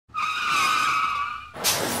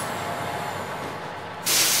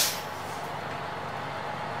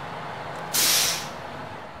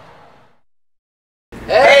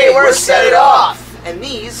or set it off. And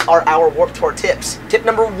these are our Warped Tour tips. Tip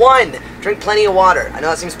number 1, drink plenty of water. I know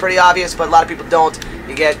that seems pretty obvious, but a lot of people don't.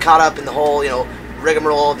 You get caught up in the whole,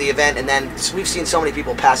 rigmarole of the event, and then we've seen so many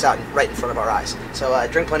people pass out right in front of our eyes. So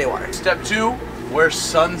drink plenty of water. Step 2, wear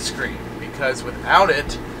sunscreen, because without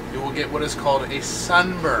it, you will get what is called a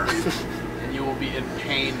sunburn, and you will be in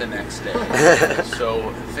pain the next day.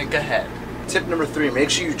 So think ahead. Tip number 3, make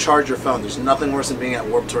sure you charge your phone. There's nothing worse than being at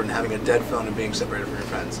Warped Tour and having a dead phone and being separated from your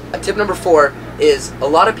friends. Tip number 4 is a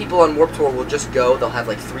lot of people on Warped Tour will just go, they'll have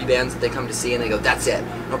like 3 bands that they come to see and they go, that's it.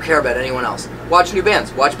 Don't care about anyone else. Watch new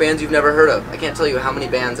bands. Watch bands you've never heard of. I can't tell you how many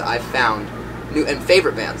bands I've found, new and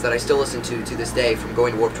favorite bands that I still listen to this day from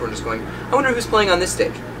going to Warped Tour and just going, I wonder who's playing on this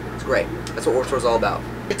stage. It's great. That's what Warped Tour is all about.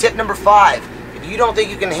 Tip number 5, if you don't think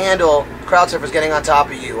you can handle crowd surfers getting on top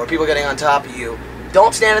of you or people getting on top of you,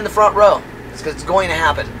 don't stand in the front row. Because it's going to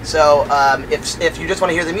happen. So if you just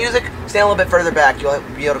want to hear the music, stand a little bit further back. You'll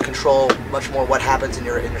be able to control much more what happens in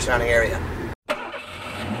your surrounding area.